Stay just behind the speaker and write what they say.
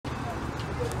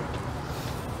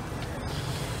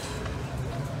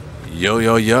Yo,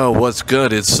 yo, yo, what's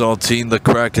good? It's Saltine, the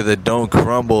cracker that don't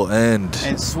crumble, and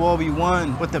Swolby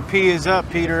 1. What the P is up,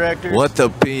 P director? What the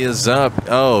P is up?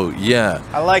 Oh, yeah.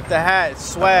 I like the hat. It's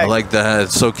swag. I like the hat.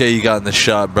 It's okay you got in the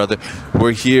shot, brother.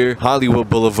 We're here, Hollywood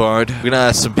Boulevard. We're gonna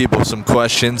ask some people some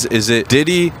questions. Is it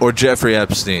Diddy or Jeffrey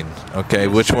Epstein? Okay,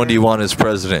 which one do you want as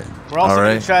president? We're also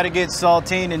going to try to get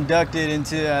Saltine inducted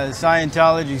into the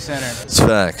Scientology Center. It's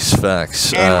facts,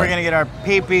 facts. And we're going to get our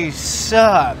pee-pee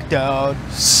sucked, dog.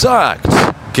 Sucked.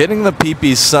 Getting the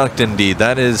pee-pee sucked, indeed.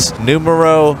 That is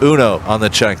numero uno on the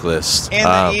checklist. In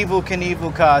the Evel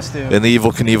Knievel costume. In the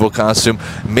Evel Knievel costume.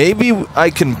 Maybe I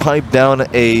can pipe down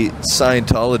a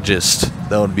Scientologist.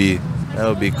 That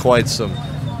would be quite some...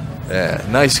 Yeah,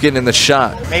 nice getting in the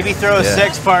shot. Maybe throw a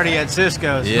sex party at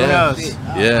Cisko's. Yeah. Who knows?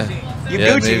 Yeah. You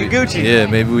Gucci. Yeah,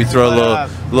 maybe we throw a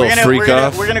little freak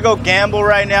off. We're gonna go gamble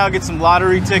right now, get some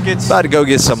lottery tickets. About to go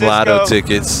get some Cisko. lotto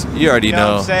tickets. You already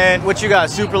know. What I'm saying? What you got,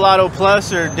 Super Lotto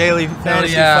Plus or Daily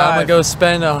Fantasy 5? I'm gonna go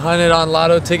spend 100 on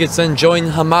lotto tickets and join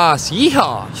Hamas.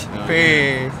 Yeehaw!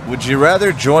 Would you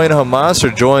rather join Hamas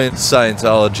or join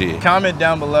Scientology? Comment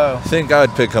down below. I think I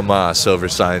would pick Hamas over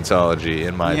Scientology,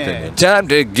 in my opinion. Time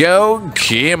to go,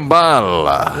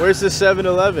 Kamala. Where's the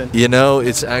 7-Eleven? You know,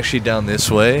 it's actually down this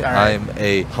way. Right. I'm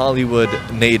a Hollywood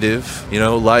native, you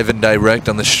know, live and direct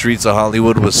on the streets of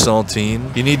Hollywood with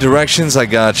Saltine. You need directions? I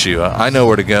got you. I know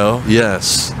where to go.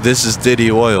 Yes, this is Diddy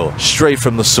Oil, straight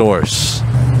from the source.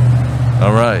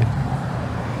 All right.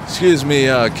 Excuse me,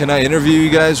 can I interview you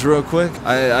guys real quick?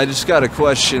 I just got a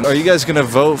question. Are you guys going to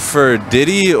vote for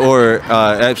Diddy or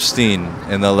Epstein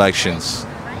in the elections?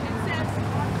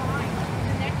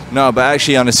 No, but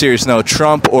actually on a serious note,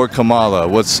 Trump or Kamala?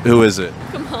 Who is it?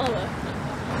 Kamala.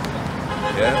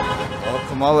 Yeah? Oh,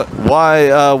 Kamala.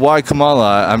 Why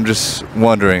Kamala? I'm just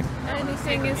wondering.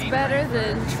 Anything is better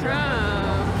than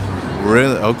Trump.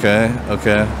 Really? Okay,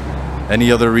 okay. Any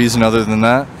other reason other than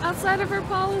that? Outside of her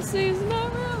policies,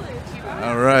 not really.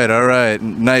 All right.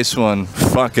 Nice one.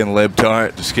 Fucking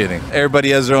libtard. Just kidding. Everybody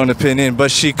has their own opinion,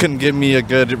 but she couldn't give me a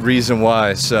good reason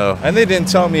why, so. And they didn't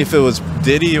tell me if it was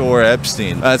Diddy or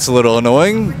Epstein. That's a little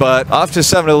annoying, but off to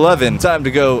 7-Eleven. Time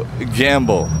to go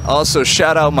gamble. Also,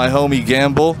 shout out my homie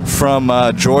Gamble from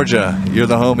Georgia. You're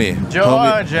the homie.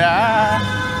 Georgia.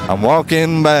 Homie. I'm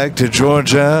walking back to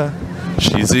Georgia.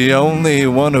 She's the only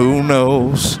one who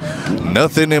knows.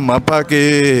 Nothing in my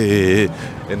pocket,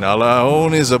 and all I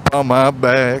own is upon my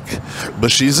back.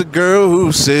 But she's a girl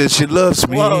who says she loves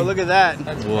me. Whoa, look at that.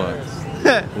 What?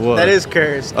 What? That is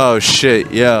cursed. Oh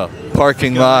shit, yeah.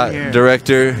 Parking lot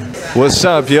director. What's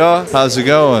up, y'all? How's it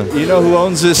going? You know who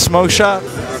owns this smoke shop?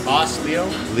 Our boss, Leo.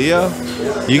 Leo?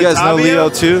 You guys know Leo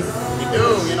too? We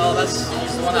do, you know, he's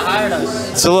the one that hired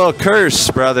us. It's a little curse,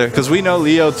 brother, because we know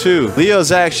Leo too.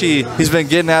 Leo's actually, he's been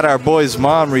getting at our boy's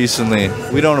mom recently.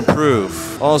 We don't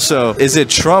approve. Also, is it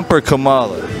Trump or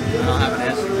Kamala? I don't have an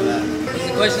answer for that. What's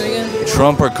the question again?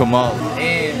 Trump or Kamala?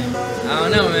 Damn, I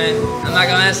don't know, man. I'm not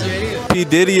gonna answer it either. P.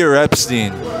 Diddy or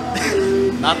Epstein?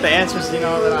 Not the answers, you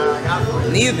know, that I got for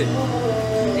it. Neither.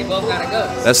 They both gotta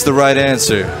go. That's the right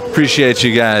answer. Appreciate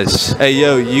you guys. Hey,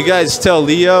 yo, you guys tell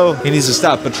Leo he needs to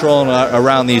stop patrolling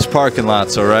around these parking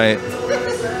lots, all right?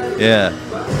 Yeah.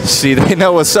 See, they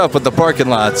know what's up with the parking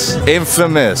lots.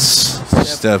 Infamous.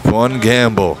 Step 1,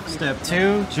 gamble. Step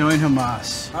 2, join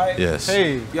Hamas. Hi. Yes.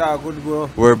 Hey. Yeah, good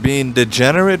bro. We're being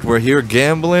degenerate. We're here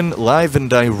gambling live and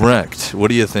direct. What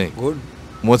do you think? Good.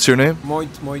 What's your name?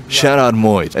 Moit. Shout out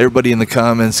Moit. Everybody in the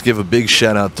comments, give a big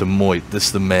shout out to Moit. This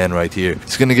is the man right here.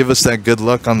 He's gonna give us that good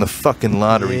luck on the fucking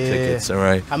lottery tickets, all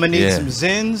right? I'm gonna need some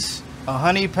Zins, a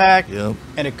honey pack,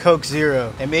 and a Coke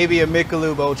Zero, and maybe a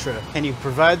Michelob Ultra. Can you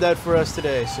provide that for us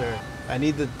today, sir? I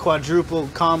need the quadruple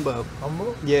combo.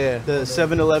 Combo? Yeah, the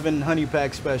 7-Eleven honey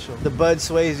pack special. The Bud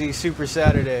Swayze Super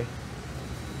Saturday.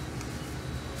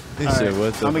 I'm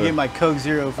gonna get my Coke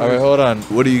Zero first. All right, hold on.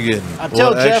 What are you getting? I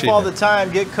tell Jeff all the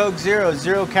time, get Coke Zero.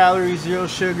 0 calories, 0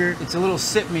 sugar. It's a little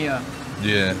sip-me-up.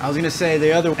 Yeah. I was gonna say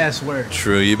the other S word.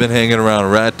 True, you've been hanging around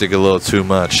Rattic a little too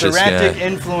much. The Rattic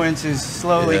influence is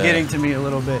slowly getting to me a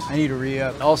little bit. I need to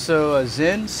re-up. Also, a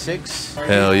Zin 6.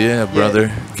 Hell yeah,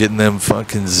 brother. Getting them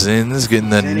fucking Zins,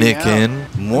 getting that Nick in.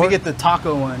 More? Let me get the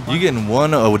taco one. You getting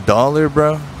 $1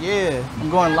 bro? Yeah, I'm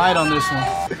going light on this one.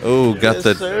 Oh, got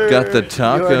the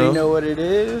taco. You already know what it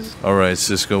is. All right,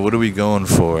 Cisko, what are we going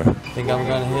for? I think I'm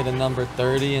gonna hit a number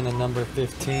 30 and a number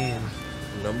 15.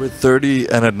 Number 30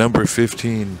 and a number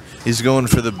 15. He's going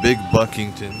for the big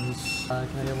Buckingtons. Can I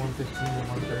get 115 and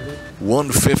 130?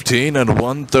 115 and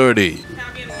 130.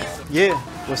 Yeah,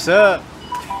 what's up?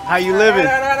 How you living?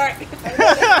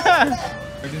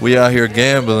 We out here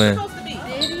gambling.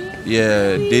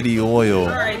 Yeah, Diddy Oil.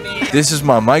 This is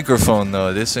my microphone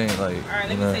though. This ain't like,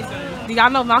 you know. Do y'all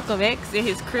know Malcolm X and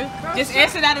his crew? Just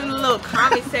answer that in the little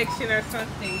comment section or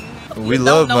something. We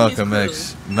love Malcolm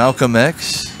X. Malcolm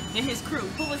X? And his crew.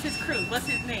 Who was his crew? What's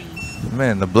his name?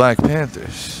 Man, the Black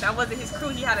Panthers. That wasn't his crew.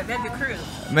 He had another crew.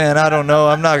 Man, I don't know.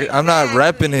 I'm not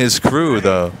repping his crew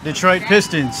though. Detroit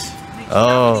Pistons.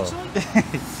 Oh.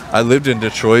 I lived in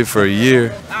Detroit for a year.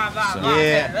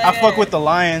 Yeah, I fuck with the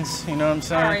Lions. You know what I'm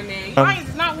saying? Alright, man. Lions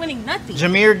is not winning nothing.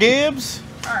 Jameer Gibbs.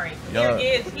 Alright. Jameer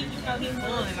Gibbs. He's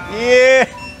balling on. Yeah.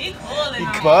 He's balling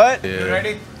on. Cut. Yeah.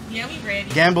 Ready? Yeah, we ready.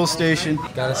 Gamble station.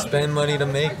 Gotta spend money to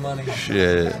make money.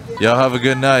 Shit. Y'all have a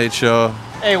good night, y'all.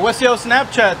 Hey, what's your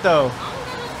Snapchat though?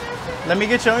 Let me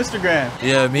get your Instagram.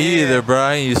 Yeah, me either,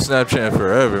 Brian. You Snapchat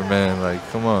forever, man. Like,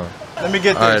 come on. Let me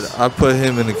get All this. right, I'll put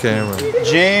him in the camera.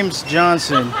 James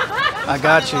Johnson. I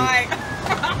got you.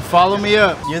 Follow me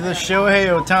up. You're the Shohei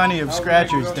Ohtani of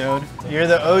scratchers, dude. You're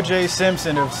the O.J.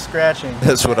 Simpson of scratching.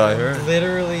 That's what I heard.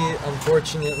 Literally,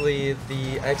 unfortunately,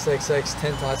 the XXX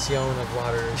Tentacion of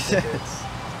lottery tickets.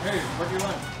 Hey, what do you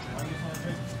want?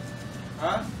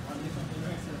 Huh?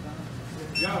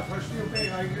 Yeah, first you pay,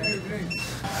 I give you a drink.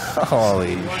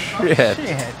 Holy shit.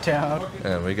 Shit, town.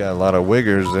 Man, we got a lot of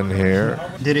wiggers in here.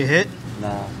 Did it hit?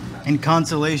 Nah. In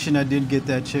consolation, I did get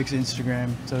that chick's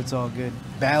Instagram, so it's all good.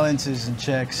 Balances and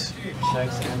checks.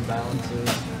 Checks and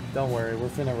balances. Don't worry, we're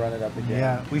finna run it up again.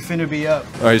 Yeah, we finna be up.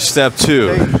 All right, step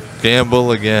 2.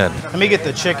 Gamble again. Let me get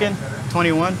the chicken.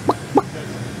 21.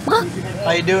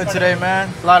 How you doing today,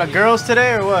 man? A lot of girls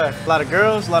today or what? A lot of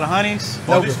girls, a lot of honeys?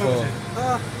 Nope.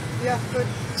 Yeah, good.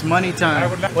 It's money time.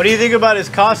 What do you think about his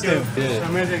costume? Yeah.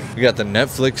 Amazing. We got the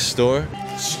Netflix store.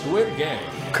 Squid Game.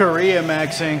 Korea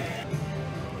maxing.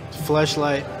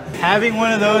 Fleshlight. Having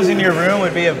one of those in your room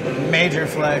would be a major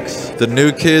flex. The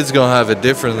new kids gonna have it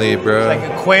differently, bro.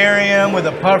 Like aquarium with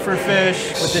a puffer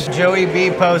fish with the Joey B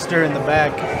poster in the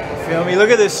back. Feel me? Look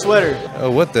at this sweater.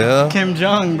 Oh, what the hell? Kim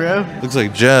Jong, bro. Looks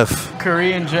like Jeff.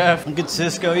 Korean Jeff. Look at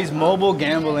Cisko. He's mobile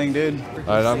gambling, dude.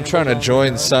 All right, I'm trying to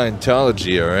join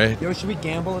Scientology, all right? Yo, should we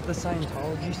gamble at the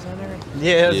Scientology Center?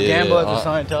 Yeah, let's gamble at the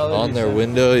Scientology. On their Center.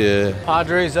 window, yeah.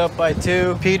 Padres up by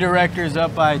 2. P Directors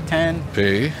up by 10.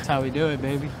 P. That's how we do it,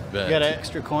 baby. Bet. You got an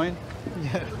extra coin?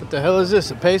 Yeah. What the hell is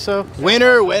this? A peso?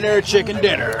 Winner, winner, chicken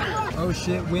dinner. Oh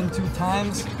shit, win 2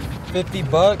 times, 50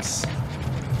 bucks.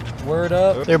 Word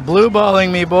up. They're blue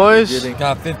balling me, boys.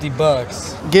 Got 50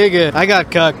 bucks. Giga. I got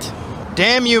cucked.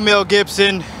 Damn you, Mel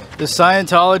Gibson. The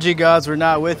Scientology gods were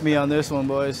not with me on this one,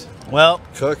 boys. Well,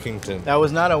 Cookington. that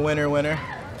was not a winner,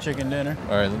 chicken dinner.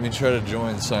 All right, let me try to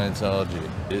join Scientology.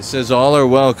 It says all are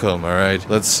welcome, all right?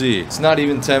 Let's see. It's not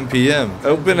even 10 p.m.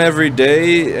 Open every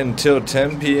day until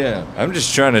 10 p.m. I'm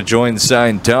just trying to join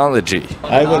Scientology.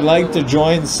 I would like to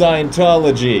join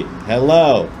Scientology.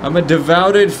 Hello. I'm a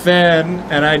devoted fan,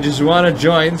 and I just want to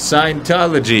join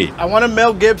Scientology. I want a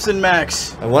Mel Gibson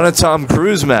max. I want a Tom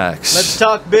Cruise max. Let's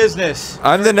talk business.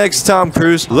 I'm the next Tom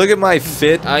Cruise. Look at my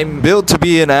fit. I'm built to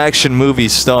be an action movie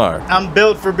star. I'm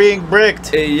built for being bricked.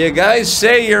 Hey, you guys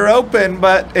say you're open,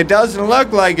 but it doesn't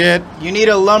look like it. You need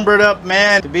a lumbered up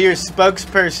man to be your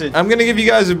spokesperson. I'm gonna give you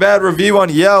guys a bad review on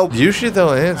Yelp. Usually they'll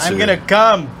answer. I'm gonna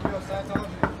come.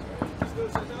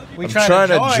 We I'm trying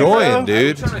to join, bro.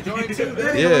 dude.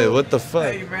 Yeah, what the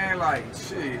fuck? Hey man, like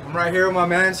shit. I'm right here with my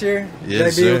mans here.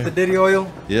 Yes, JB sir. with the Diddy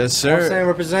oil. Yes, You know what I'm sir. saying?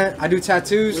 Represent. I do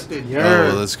tattoos.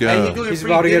 Oh, let's go. He's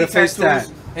about to get a face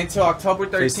tat. Until October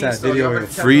 13th. Face tat, so Diddy y'all oil. better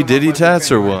check Free out my Diddy fucking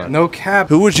tats or thing, what? No cap.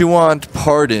 Who would you want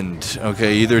pardoned?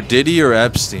 Okay, either Diddy or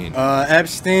Epstein.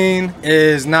 Epstein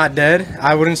is not dead.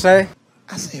 I wouldn't say.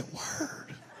 I say word.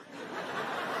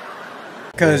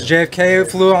 Because JFK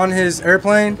flew on his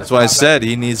airplane. That's why I said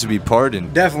he needs to be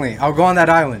pardoned. Definitely. I'll go on that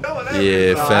island.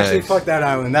 Yeah, Actually, facts. fuck that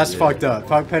island. That's fucked up.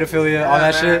 Fuck pedophilia, all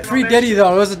that shit. Free Diddy,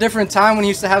 though. It was a different time when he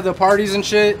used to have the parties and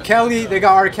shit. Kelly, they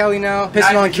got R. Kelly now.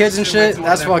 Pissing on kids and shit.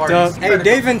 That's fucked up. Hey,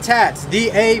 Daven Tats.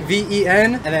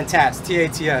 D-A-V-E-N. And then Tats.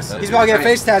 T-A-T-S. He's about to get a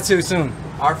face tattoo soon.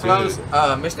 Our flows,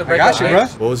 Mr. I got you, bro.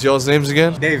 What was y'all's names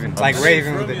again? Daven. Like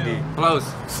Raven with a D. Flows.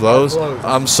 Flows.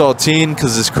 I'm Saltine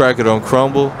because this cracker don't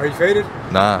crumble. Are you faded?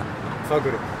 Nah. Fuck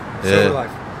with it. Yeah. Sober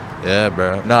life. Yeah,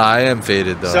 bro. Nah, I am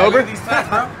faded though. Sober? These tats,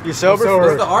 bro. You sober?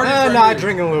 Sober. the artist right Nah, I here.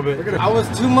 drink a little bit. I was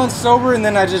 2 months sober and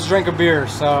then I just drank a beer.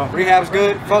 So rehab's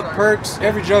good. Fuck perks.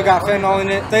 Every drug got fentanyl in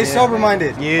it. Stay sober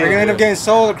minded. Yeah. We're gonna end up getting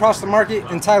sold across the market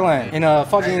in Thailand in a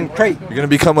fucking crate. You're gonna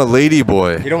become a lady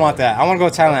boy. You don't want that. I want to go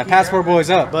to Thailand. Passport boys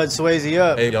up. Bud Swayze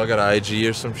up. Hey, y'all got an IG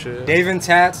or some shit? Daven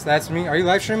Tats, that's me. Are you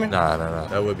live streaming? Nah.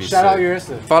 That would be Shout sick. out your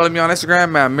Insta. Follow me on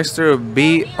Instagram at Mr.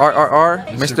 BRRR,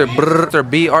 Mr.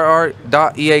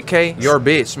 BRR.EAK. okay? Your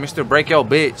bitch, Mr. Break Your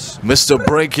Bitch. Mr.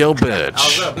 Break Your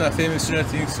Bitch. I'm not famous or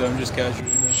nothing, so I'm just casual.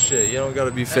 Shit, you don't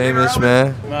gotta be famous,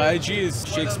 man. My IG is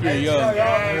Shakespeare Young.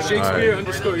 Shakespeare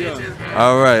 _ Young.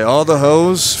 Alright, all the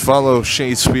hoes follow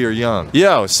Shakespeare Young.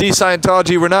 Yo, see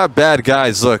Scientology, we're not bad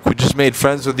guys. Look, we just made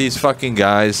friends with these fucking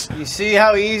guys. You see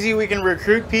how easy we can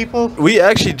recruit people? We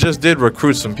actually just did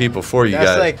recruit some people for you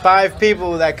That's guys. like 5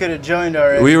 people that could have joined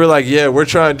already. We were like, yeah, we're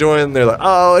trying to join. They're like,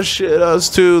 oh shit, us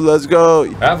too, let's go.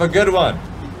 Have a good one.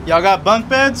 Y'all got bunk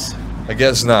beds? I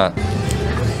guess not.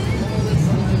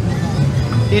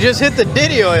 You just hit the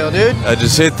Diddy oil, dude. I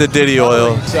just hit the Diddy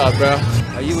oil. What's up, bro?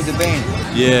 Are you with the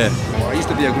band? Yeah. Oh, I used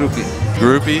to be a groupie.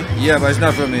 Groupie? Yeah, but it's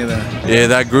not for me, then. Yeah,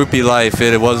 that groupie life,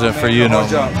 it wasn't for you, no.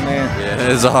 Job, man.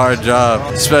 Yeah, it's a hard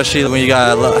job, especially when you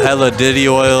got hella Diddy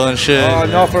oil and shit. Oh,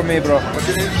 not for me, bro. What's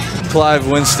your name? Clive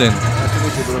Winston. Nice to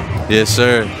meet you, bro. Yes,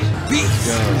 sir.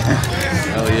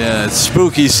 Hell yeah, it's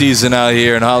spooky season out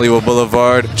here in Hollywood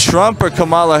Boulevard. Trump or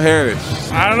Kamala Harris?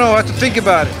 I don't know. I have to think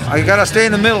about it. I gotta stay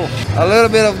in the middle. A little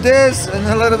bit of this and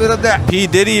a little bit of that. P.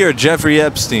 Diddy or Jeffrey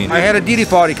Epstein? I had a Diddy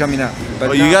party coming up. But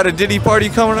Oh, you got a Diddy party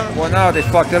coming up? Well, now they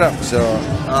fucked it up, so...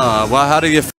 Well, how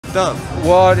did you f***ed up?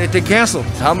 Well, they canceled.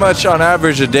 How much on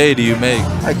average a day do you make?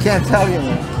 I can't tell you,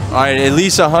 man. All right, at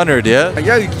least 100, yeah?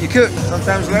 Yeah, you could.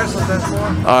 Sometimes less, sometimes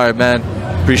more. All right, man.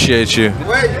 Appreciate you.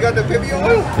 Wait, you got the baby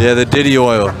oil? Yeah, the Diddy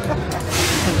oil.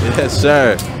 Yes,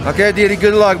 sir. Okay, Diddy,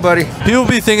 good luck, buddy. People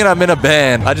be thinking I'm in a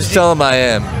band. I just tell them I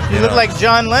am. You look like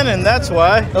John Lennon, that's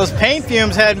why. Those paint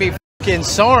fumes had me fucking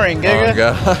soaring, Giga. Oh,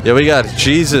 God. Yeah, we got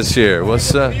Jesus here.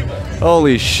 What's up?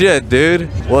 Holy shit, dude.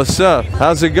 What's up?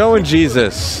 How's it going,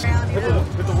 Jesus?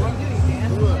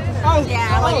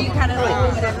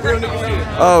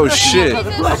 Oh, shit.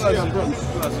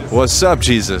 What's up,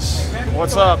 Jesus?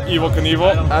 What's up, Evel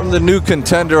Knievel? I'm the new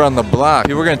contender on the block.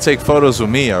 People are going to take photos with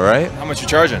me, all right? How much you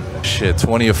charging? Shit,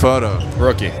 20 a photo.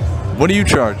 Rookie. What are you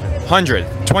charging? 100.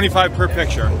 25 per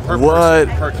picture. Per What?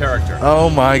 person, per character. Oh,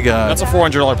 my God. That's a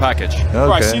 $400 package.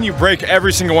 Bro, I've seen you break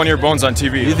every single one of your bones on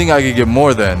TV. You think I could get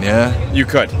more then, yeah? You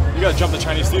could. You gotta jump the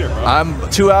Chinese theater, bro. I'm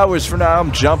 2 hours from now,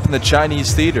 I'm jumping the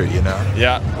Chinese theater, you know?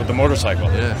 Yeah, with the motorcycle.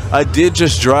 Yeah. I did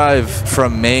just drive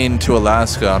from Maine to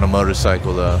Alaska on a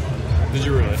motorcycle, though. Did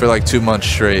you really? For like 2 months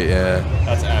straight, yeah.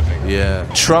 That's epic. Yeah.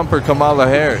 Trump or Kamala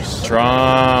Harris?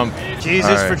 Trump.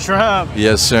 Jesus for Trump.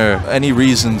 Yes, sir. Any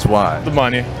reasons why? The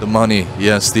money. The money,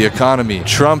 yes. The economy.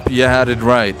 Trump, you had it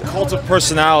right. Cult of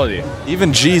personality.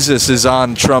 Even Jesus is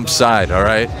on Trump's side, all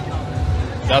right?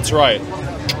 That's right.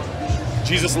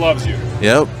 Jesus loves you.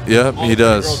 Yep, All he the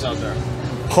does. girls out there.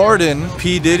 Pardon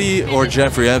P. Diddy or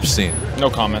Jeffrey Epstein? No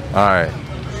comment. All right.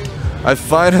 I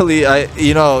finally,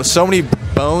 so many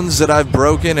bones that I've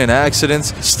broken in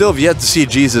accidents, still have yet to see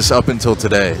Jesus up until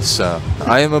today. So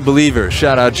I am a believer.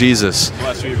 Shout out Jesus.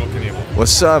 Bless you, Evel Knievel.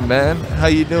 What's up, man? How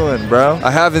you doing, bro?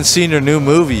 I haven't seen your new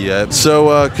movie yet.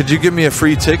 So could you give me a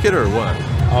free ticket or what?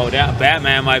 Oh, that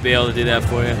Batman might be able to do that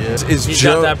for you. Yeah. He's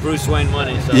got that Bruce Wayne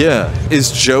money. So. Yeah.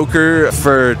 Is Joker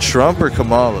for Trump or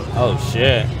Kamala? Oh,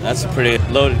 shit. That's a pretty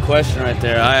loaded question right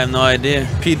there. I have no idea.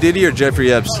 P. Diddy or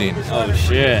Jeffrey Epstein? Oh,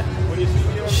 shit.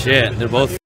 Shit, they're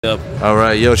both up. All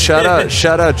right, yo, shout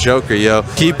out Joker, yo.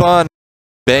 Keep on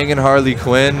banging Harley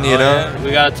Quinn, you know? Yeah.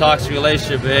 We got a toxic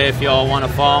relationship, eh? If y'all want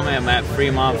to follow me, I'm at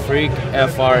Fremont Freak,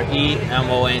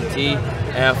 FREMONT,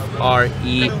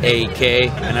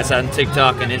 and that's on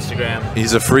TikTok and Instagram.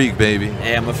 He's a freak, baby.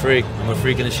 Hey, I'm a freak. I'm a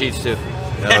freak in the sheets, too.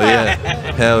 Hell yeah.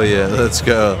 Hell yeah, let's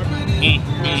go.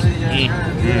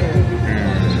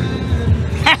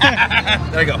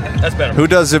 There you go. That's better. Who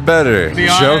does it better,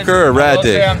 Joker or Rad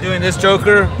Dick? I'm doing this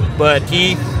Joker, but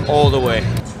he all the way.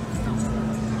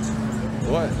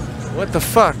 What the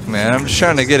fuck, man? I'm just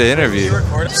trying to get an interview.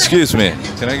 Excuse me.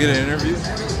 Can I get an interview?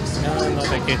 No,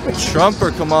 thank you. Trump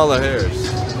or Kamala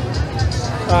Harris?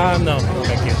 No,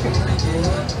 thank you.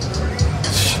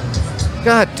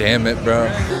 God damn it,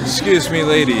 bro. Excuse me,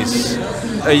 ladies.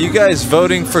 Are you guys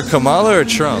voting for Kamala or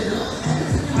Trump?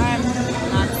 I'm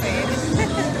not saying.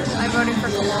 I'm voting for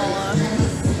Kamala.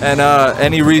 And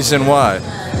any reason why?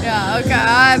 Yeah,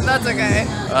 okay, that's okay.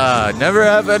 Never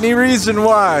have any reason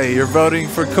why you're voting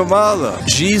for Kamala.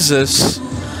 Jesus,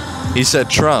 he said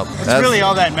Trump. That's really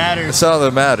all that matters. That's all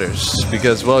that matters.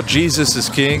 Because, well, Jesus is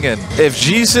king, and if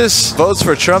Jesus votes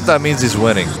for Trump, that means he's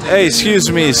winning. Hey, excuse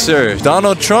me, sir.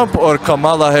 Donald Trump or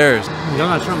Kamala Harris?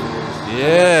 Donald Trump.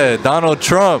 Yeah, Donald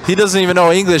Trump. He doesn't even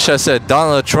know English. I said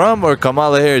Donald Trump or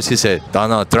Kamala Harris. He said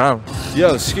Donald Trump.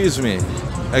 Yo, excuse me.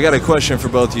 I got a question for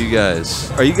both of you guys.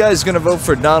 Are you guys gonna vote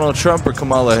for Donald Trump or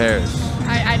Kamala Harris?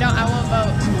 I won't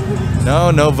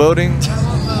vote. No voting? I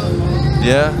won't vote.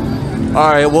 Yeah?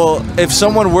 Alright, well, if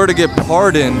someone were to get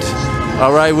pardoned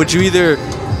All right, would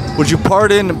you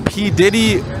pardon P.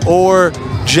 Diddy or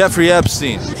Jeffrey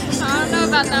Epstein? I don't know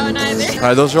about that one either. All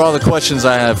right, those are all the questions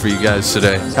I have for you guys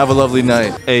today. Have a lovely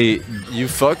night. Hey, you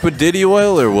fuck with Diddy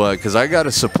oil or what? Because I got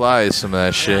to supply some of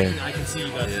that shit. I can see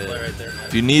you got the right there.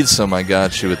 If you need some, I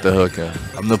got you with the hookah.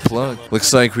 I'm the plug.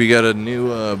 Looks like we got a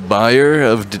new buyer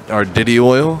of our Diddy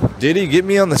oil. Diddy, get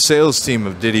me on the sales team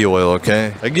of Diddy oil,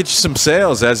 okay? I get you some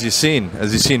sales, as you seen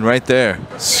right there.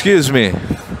 Excuse me,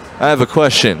 I have a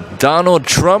question. Donald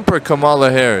Trump or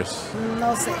Kamala Harris?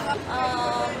 No say. I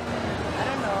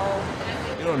don't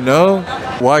know. You don't know?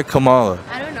 Why Kamala?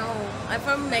 I don't know. I'm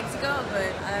from Mexico,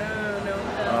 but I don't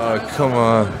know. Oh, come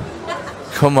on.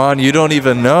 Come on, you don't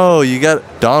even know. You got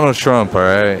Donald Trump, all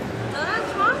right?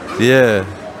 Donald Trump? Yeah.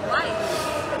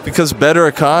 Why? Because better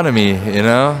economy, you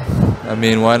know? I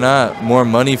mean, why not? More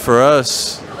money for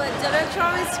us. But Donald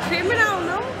Trump is criminal,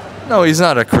 no? No, he's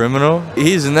not a criminal.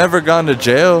 He's never gone to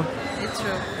jail. It's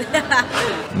true.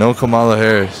 No Kamala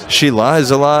Harris. She lies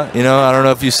a lot. You know, I don't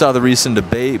know if you saw the recent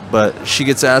debate, but she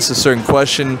gets asked a certain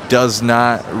question, does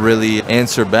not really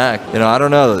answer back. You know, I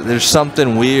don't know. There's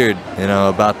something weird, you know,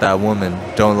 about that woman.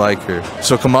 Don't like her.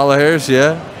 So Kamala Harris,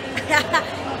 yeah?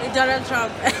 Donald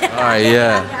Trump. All right,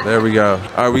 yeah, there we go.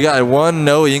 All right, we got one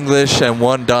no English and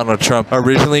one Donald Trump.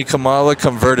 Originally, Kamala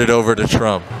converted over to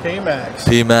Trump. P-Max.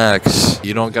 P-Max.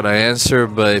 You don't got to answer,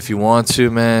 but if you want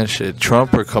to, man, shit,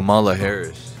 Trump or Kamala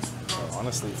Harris?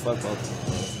 Honestly, fuck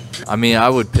both. I mean, I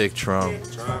would pick Trump.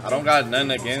 I don't got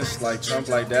nothing against like Trump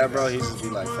like that, bro. He just be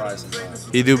like fried sometimes.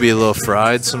 He do be a little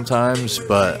fried sometimes,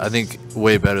 but I think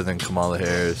way better than Kamala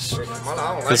Harris.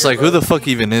 It's like, who the fuck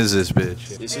even is this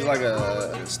bitch? Is she like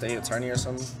a state attorney or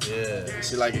something? Yeah. Is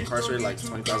she like incarcerated like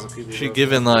 20,000 people? She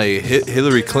giving like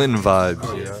Hillary Clinton vibes.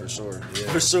 Oh, yeah, for sure.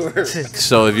 Yeah. For sure.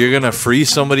 So if you're gonna free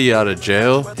somebody out of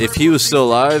jail, if he was still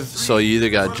alive, so you either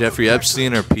got Jeffrey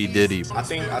Epstein or P. Diddy. I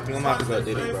think I'm gonna have to go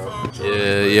Diddy,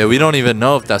 bro. Yeah, we don't even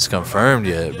know if that's confirmed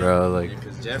yet, bro. Like,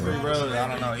 Jeffrey, bro, I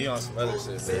don't know. He on some other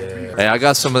shit. Yeah. Hey, I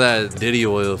got some of that Diddy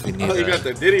oil if you need. Oh, you got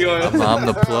the Diddy oil. I'm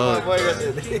the plug.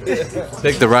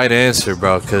 Pick the right answer,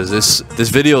 bro, because this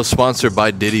video is sponsored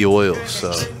by Diddy oil.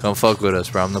 So come fuck with us,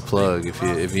 bro. I'm the plug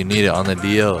if you need it on the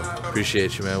DL.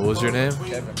 Appreciate you, man. What was your name?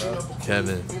 Kevin, bro.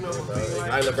 Kevin.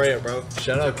 Ignite La Brea, bro.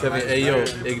 Shout out Kevin. Hey, yo,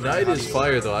 Ignite is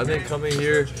fire though. I've been coming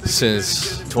here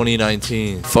since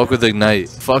 2019. Fuck with Ignite.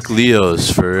 Fuck Leos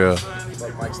for real.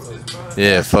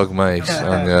 Yeah, fuck Mike's.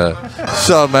 What's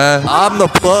up, man? I'm the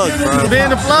plug, bro. Being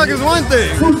the plug is one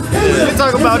thing. You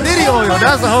talk about Diddy oil,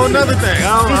 that's a whole nother thing.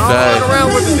 I don't fuck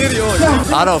around with the Diddy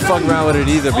oil. I don't fuck around with it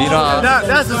either, but you know.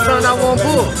 That's the son I won't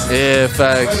pull. Yeah,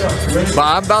 facts. But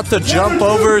I'm about to jump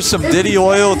over some Diddy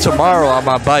oil tomorrow on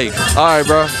my bike. All right,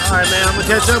 bro. All right, man. I'm gonna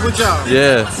catch up with y'all.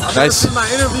 Yeah, nice. My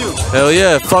interview. Hell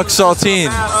yeah, fuck Saltine.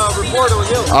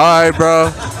 All right,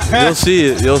 bro. You'll see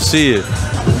it. You'll see it.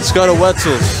 Let's go to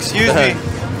Wetzel's. Excuse me.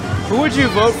 Who would you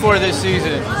vote for this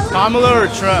season? Kamala or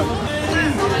Trump?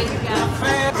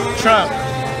 Trump.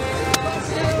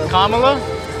 Kamala?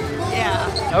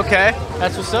 Yeah. Okay,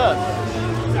 that's what's up.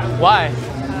 Why?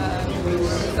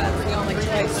 That's the only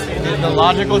choice. The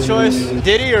logical choice?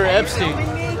 Diddy or Epstein?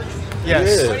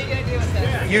 Yes. What are you gonna do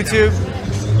with this? YouTube.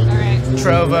 Alright.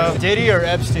 Trovo. Diddy or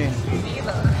Epstein?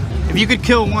 Neither. If you could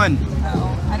kill one.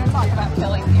 No, I don't talk about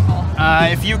killing people.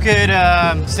 If you could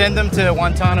send them to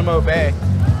Guantanamo Bay.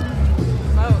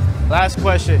 Last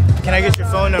question. Can I get your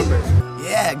phone number?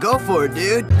 Yeah, go for it,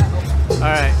 dude.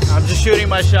 Alright, I'm just shooting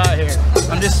my shot here.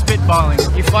 I'm just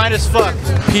spitballing. You fine as fuck.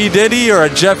 P. Diddy or a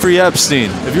Jeffrey Epstein?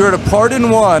 If you were to pardon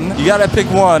one, you gotta pick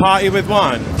one. Party with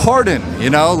one. Pardon, you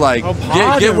know, like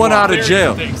get one out of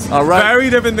jail. All right. Very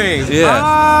different things.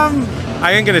 Yeah.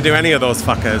 I ain't gonna do any of those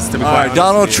fuckers, to be All quite right, honest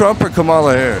Donald with you. Trump or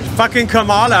Kamala Harris? Fucking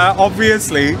Kamala,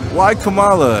 obviously. Why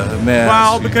Kamala, man?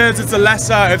 Well, because it's the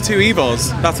lesser of two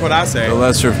evils. That's what I say. The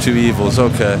lesser of two evils,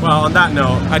 okay. Well, on that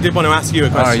note, I did want to ask you a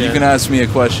question. All right, you can ask me a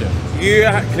question. You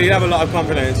clearly have a lot of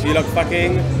confidence. You look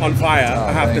fucking on fire,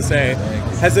 I have to say.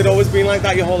 Has it always been like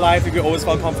that your whole life? Have you always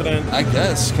felt confident? I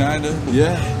guess, kind of.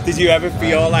 Yeah. Did you ever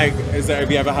feel like,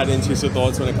 have you ever had intrusive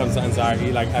thoughts when it comes to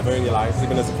anxiety, like ever in your life,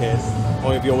 even as a kid?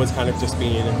 Or have you always kind of just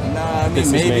been... Nah, I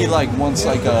mean, maybe like once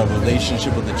like a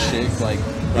relationship with a chick like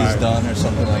is done or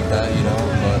something like that, you know?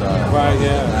 But, right,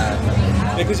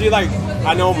 yeah. Because you like,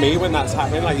 I know me when that's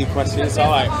happening, like you question yourself,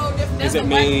 like, is it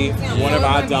me? What have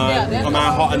I done? Am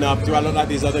I hot enough? Do I look like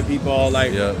these other people?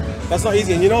 Like, That's not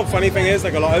easy. And you know what funny thing is?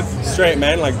 Like a lot of straight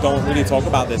men like don't really talk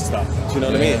about this stuff. Do you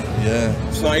know what I mean? Yeah.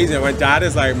 It's not easy. My dad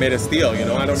is like made of steel, you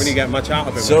know? I don't really get much out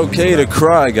of it. It's okay to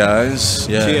cry, guys.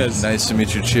 Yeah. Cheers. Nice to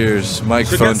meet you. Cheers. You should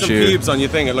Microphone get some cheers. pubes on your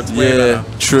thing. It looks way better.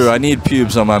 True. I need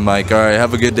pubes on my mic. All right.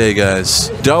 Have a good day, guys.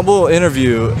 Double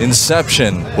interview.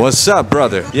 Inception. What's up,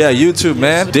 brother? Yeah, YouTube,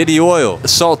 man. Diddy Oil.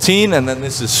 Saltine, and then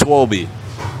this is Swolby.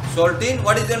 Saltine,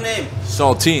 what is your name?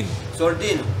 Saltine.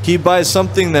 Saltine. Can you buy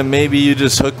something that maybe you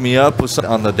just hook me up with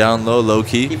on the down low, low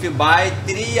key? If you buy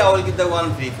 3, I will give the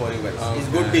 1 free for you guys. Okay. It's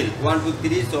good deal. 1, 2,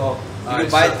 3. So if you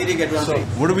buy 3, get 1 free.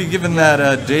 What are we giving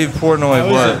that Dave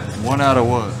Portnoy? What? 1 out of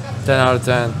what? 10 out of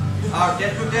 10.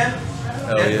 10 to 10?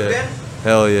 Hell 10 yeah. to 10?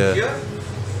 Hell yeah. Sure?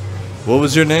 What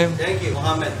was your name? Thank you,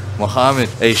 Mohammed. Mohammed.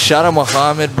 Hey, shout out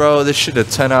Mohammed, bro. This shit a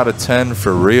 10 out of 10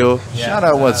 for real. Yeah. Shout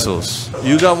out Wetzels.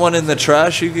 You got one in the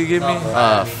trash you could give me?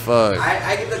 Ah, fuck.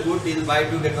 I get the good deal. Buy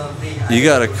 2, get 1 free. You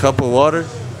got a cup of water?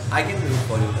 I can do it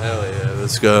for you. Hell yeah,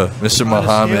 let's go. Mr. On a scale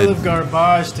Mohammed. of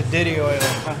garbage to Diddy Oil.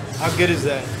 How good is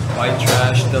that? White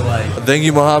trash to like. Thank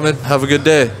you, Mohammed. Have a good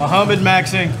day. Muhammad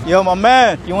Maxing. Yo, my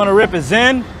man, you want to rip a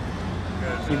Zen?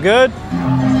 You good?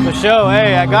 For sure.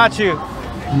 Hey, I got you.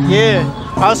 Yeah.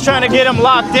 I was trying to get him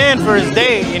locked in for his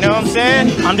date, you know what I'm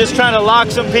saying? I'm just trying to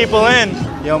lock some people in.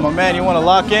 Yo, my man, you want to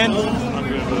lock in?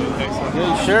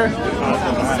 Yeah, you sure?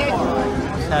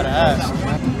 Just had to ask.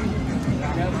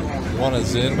 You want a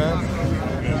Zen, man?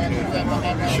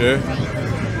 Sure?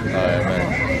 Alright,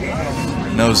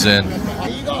 man. No Zen.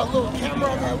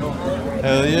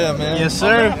 Hell yeah, man. Yes,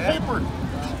 sir.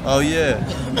 Oh yeah.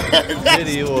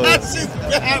 Diddy Oil.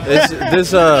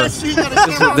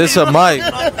 This a mic.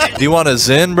 Do you want a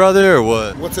Zen, brother, or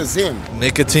what? What's a Zen?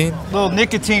 Nicotine? Little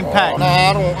nicotine pack. No,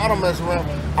 I don't mess around.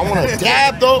 I want a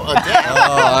dab though. A dab.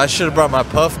 Oh, I should have brought my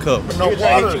puff cup. No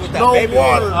water. No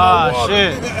water. Ah,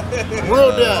 shit.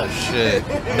 Real dab. Shit.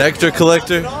 Nectar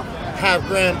collector? Half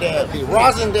grand dab.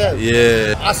 Rosin dab.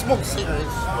 Yeah. I smoke cigarettes.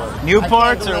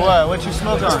 Newports or what? What you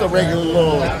smoke Just on? the regular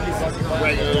little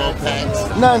packs.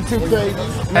 Nothing too crazy.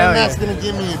 Nothing that's gonna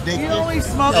get me addicted. You always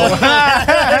smoke.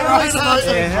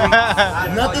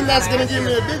 Nothing that's gonna get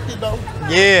me addicted though.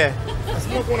 Yeah. I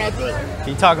smoke when I drink.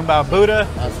 You talking about Buddha?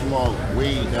 I smoke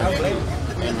weed, that's it.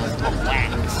 And I smoke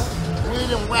wax.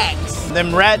 Weed and wax.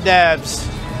 Them rat dabs.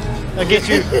 They'll get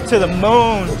you to the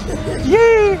moon.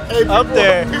 Yeah. Hey, up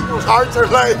there. People's hearts are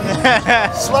like,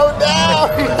 slow down.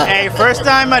 Hey, first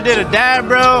time I did a dab,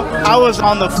 bro, I was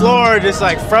on the floor just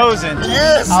like frozen.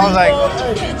 Yes. I was like,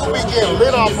 we get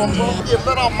lit off them, bro. We get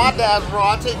lit off my dabs, bro.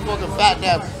 I take fucking fat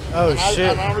dabs. Oh,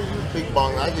 shit. I don't use big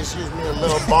bong. I just use me a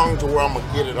little bong to where I'm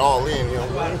gonna get it all in, you know.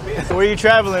 where are you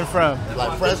traveling from?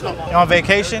 Like Fresno. You on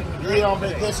vacation? Yeah, on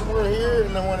vacation. We're here,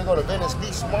 and then we're gonna go to Venice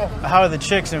Beach tomorrow. How are the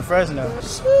chicks in Fresno?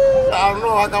 I don't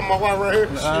know. I got my wife right here.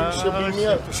 She'll beat me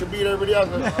up. She'll beat everybody else.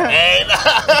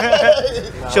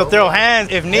 She'll throw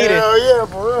hands if needed. Hell yeah,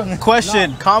 for real.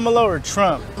 Question, Kamala or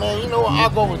Trump? Man, you know what? I'll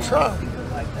go with Trump.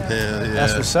 Hell yeah.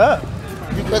 That's what's up.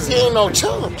 Because he ain't no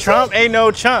chump. Trump ain't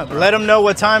no chump. Let him know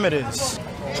what time it is.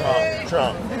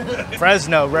 Trump.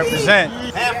 Fresno, represent.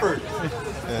 Hanford.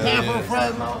 Hanford,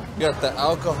 Fresno. You got the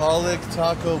alcoholic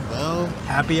Taco Bell.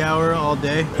 Happy hour all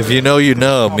day. If you know, you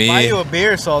know. I'll Me. buy you a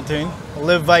beer, Saltine.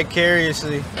 Live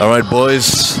vicariously. All right,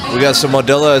 boys. We got some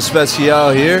Modelo Especial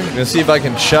here. I'm gonna see if I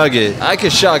can chug it. I can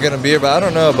shotgun a beer, but I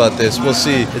don't know about this. We'll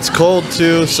see. It's cold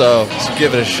too, so let's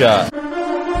give it a shot.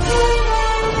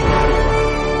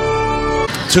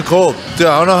 Too cold. Dude,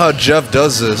 I don't know how Jeff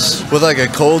does this. With like a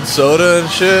cold soda and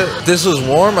shit. If this was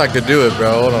warm, I could do it,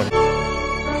 bro. Hold on.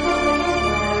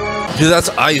 Dude, that's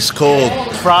ice cold.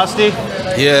 Frosty?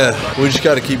 Yeah, we just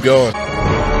gotta keep going.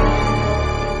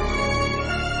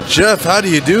 Jeff, how do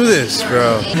you do this,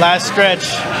 bro? Last stretch.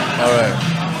 All right.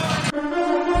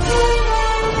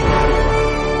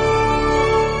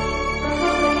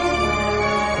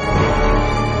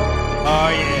 Oh,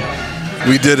 yeah.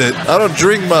 We did it. I don't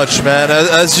drink much, man,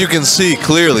 as you can see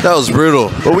clearly. That was brutal.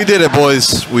 But we did it,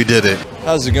 boys. We did it.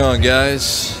 How's it going,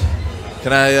 guys?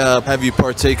 Can I have you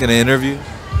partake in an interview?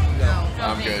 No,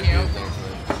 I'm good.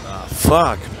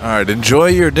 Fuck. All right, enjoy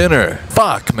your dinner.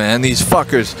 Fuck, man, these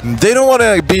fuckers. They don't want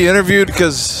to be interviewed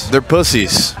because they're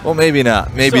pussies. Well, maybe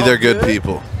not. Maybe So they're good good.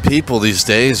 people. People these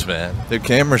days, man, they're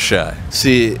camera shy.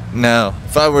 See, now,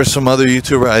 if I were some other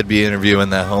YouTuber, I'd be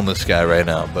interviewing that homeless guy right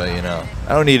now. But, you know,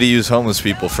 I don't need to use homeless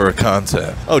people for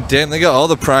content. Oh, damn, they got all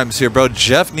the primes here, bro.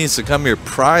 Jeff needs to come here.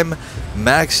 Prime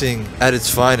maxing at its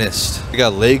finest. We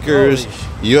got Lakers,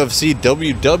 UFC,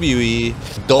 WWE,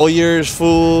 Doyers,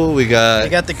 fool. We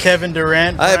got the Kevin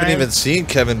Durant I haven't Prime. even seen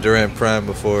Kevin Durant Prime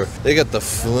before. They got the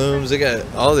Flumes. They got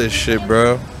all this shit,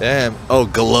 bro. Damn. Oh,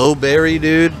 Glowberry,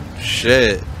 dude.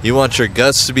 Shit. You want your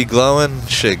guts to be glowing?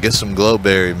 Shit, get some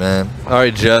Glowberry, man.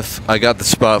 Alright, Jeff, I got the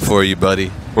spot for you,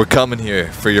 buddy. We're coming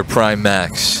here for your Prime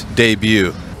Max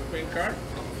debut.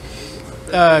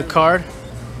 Card.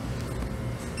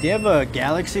 Do you have a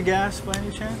Galaxy gas by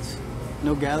any chance?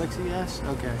 No Galaxy gas?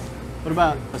 Okay. What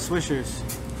about a Swishers?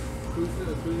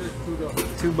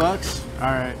 $2?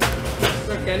 Alright.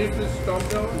 Can you please stop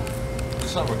that one?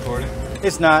 It's not recording.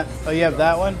 It's not. Oh, you have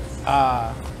that one?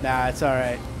 Nah, it's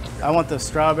alright. I want the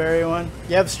strawberry one.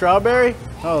 You have strawberry?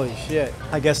 Holy shit.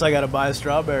 I guess I gotta buy a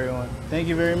strawberry one. Thank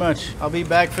you very much. I'll be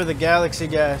back for the Galaxy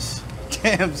gas.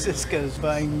 Damn, Cisko's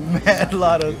buying mad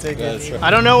lotto tickets. Right.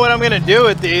 I don't know what I'm gonna do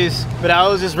with these, but I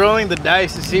was just rolling the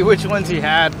dice to see which ones he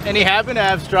had, and he happened to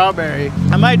have strawberry.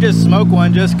 I might just smoke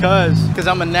one just cause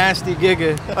I'm a nasty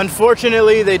giga.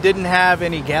 Unfortunately, they didn't have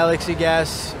any Galaxy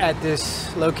gas at this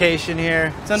location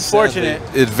here. It's unfortunate.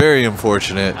 It's very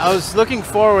unfortunate. I was looking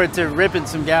forward to ripping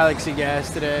some Galaxy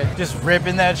gas today. Just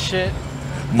ripping that shit.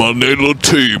 My little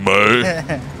tea,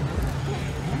 man.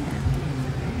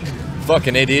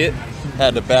 Fucking idiot.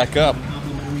 Had to back up.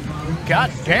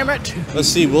 God damn it. Let's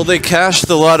see, will they cash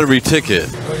the lottery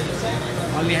ticket?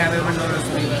 Only have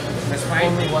 $1 bill. That's fine.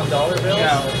 Only $1 bill?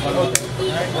 Yeah.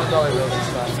 $1 bill is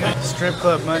fine. Strip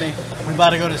club money. We're about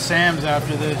to go to Sam's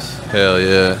after this. Hell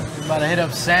yeah. We're about to hit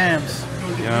up Sam's.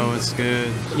 Yo, what's good?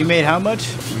 You made how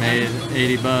much? Made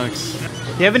 $80. Do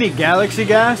you have any Galaxy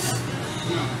gas?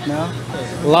 No?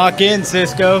 Lock in,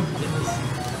 Cisko.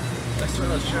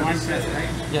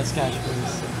 Yes, cash, please.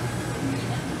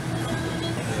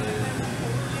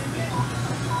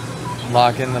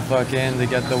 Lock in the fuck in to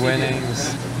get the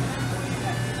winnings.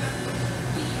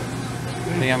 I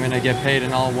think I'm gonna get paid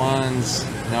in all ones.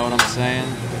 You know what I'm saying?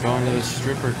 Going to the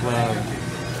stripper club.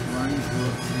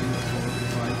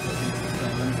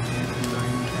 1, 2, 3,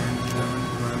 4,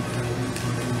 5, 6, 7,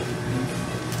 8, 9,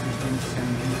 10,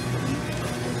 11,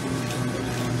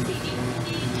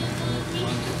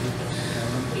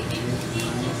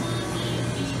 12,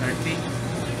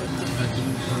 13, 14, 15, 16, 17, 18,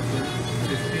 19, 20, 13,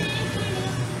 14, 15.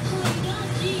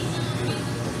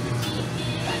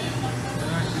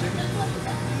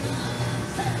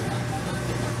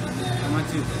 How much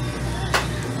is it?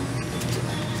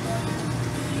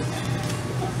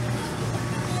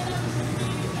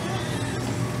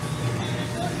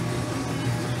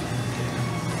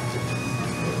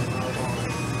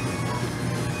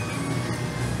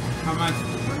 How much?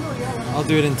 I'll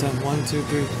do it in 10. 1, 2,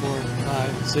 3, 4,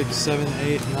 5, 6, 7,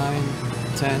 8, 9,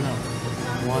 10.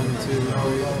 1, 2, 3,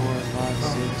 4, 5,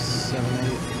 6, 7,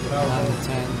 8, 9,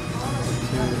 10.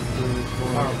 2, 3,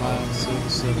 4, 5,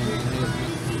 6, 7, 8.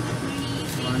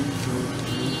 1, 2,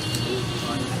 3, 4,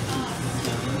 5,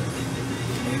 6,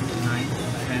 7, 8, 9,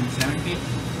 10, 70.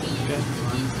 Okay.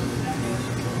 1, 2,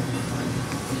 3, 4, 5,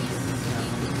 6, 7,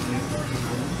 8, 9.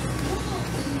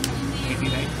 80,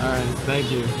 right? Alright,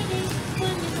 thank you.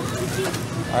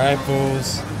 Alright,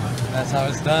 fools. That's how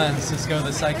it's done. Cisko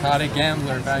the psychotic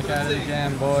gambler back at it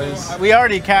again, boys. We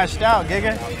already cashed out,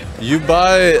 Giga. You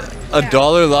buy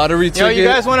 $1 lottery ticket? Yo, you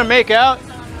guys want to make out?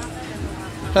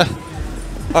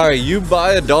 Alright, you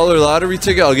buy $1 lottery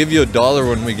ticket, I'll give you $1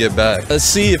 when we get back. Let's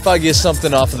see if I get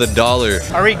something off of the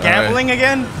 $1. Are we gambling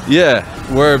again? Yeah,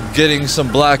 we're getting some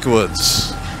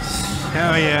Blackwoods.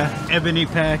 Hell yeah. Ebony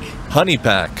pack. Honey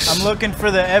packs. I'm looking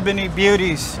for the ebony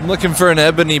beauties. I'm looking for an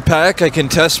ebony pack I can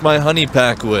test my honey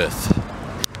pack with.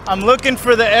 I'm looking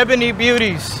for the ebony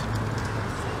beauties.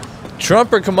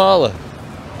 Trump or Kamala?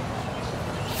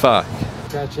 Fuck.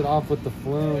 Scratch it off with the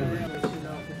flume.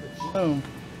 Boom.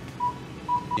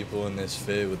 People in this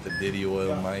fit with the Diddy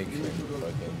oil mic.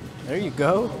 There you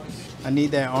go. I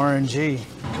need that RNG.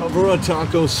 Cover a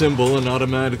taco symbol and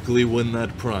automatically win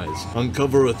that prize.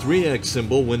 Uncover a 3X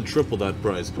symbol, win triple that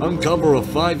prize. Uncover a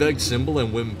 5X symbol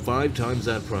and win 5 times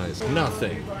that prize.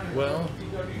 Nothing. Well,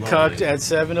 Cucked at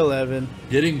 7-Eleven.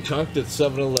 Getting cucked at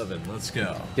 7-Eleven. Let's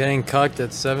go. Getting cucked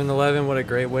at 7-Eleven. What a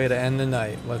great way to end the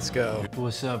night. Let's go.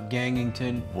 What's up,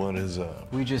 Gangington? What is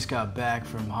up? We just got back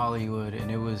from Hollywood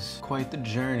and it was quite the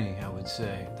journey, I would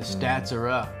say. The stats are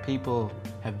up. People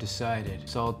have decided.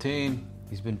 Saltine,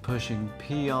 he's been pushing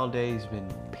P all day. He's been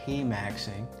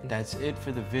P-maxing. That's it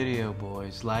for the video,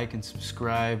 boys. Like and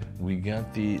subscribe. We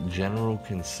got the general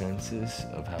consensus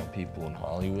of how people in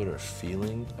Hollywood are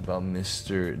feeling about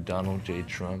Mr. Donald J.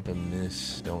 Trump and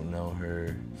Miss, don't know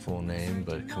her full name,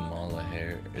 but Kamala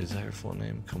Harris. Is that her full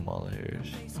name? Kamala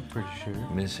Harris? I'm pretty sure.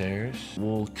 Miss Harris?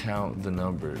 We'll count the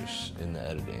numbers in the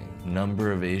editing.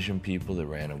 Number of Asian people that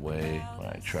ran away when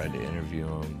I tried to interview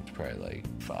them, it's probably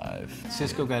like 5.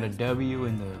 Cisko got a W you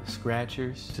and the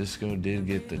Scratchers. Cisko did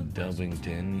get the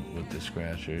Dubbington with the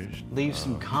Scratchers. Leave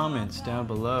some comments down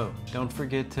below. Don't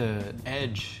forget to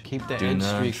edge. Keep the edge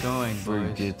streak going, boys. Don't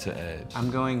forget to edge.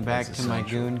 I'm going back That's to my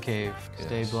essential. goon cave.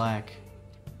 Stay black.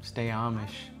 Stay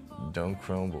Amish. Don't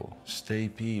crumble. Stay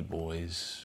P, boys.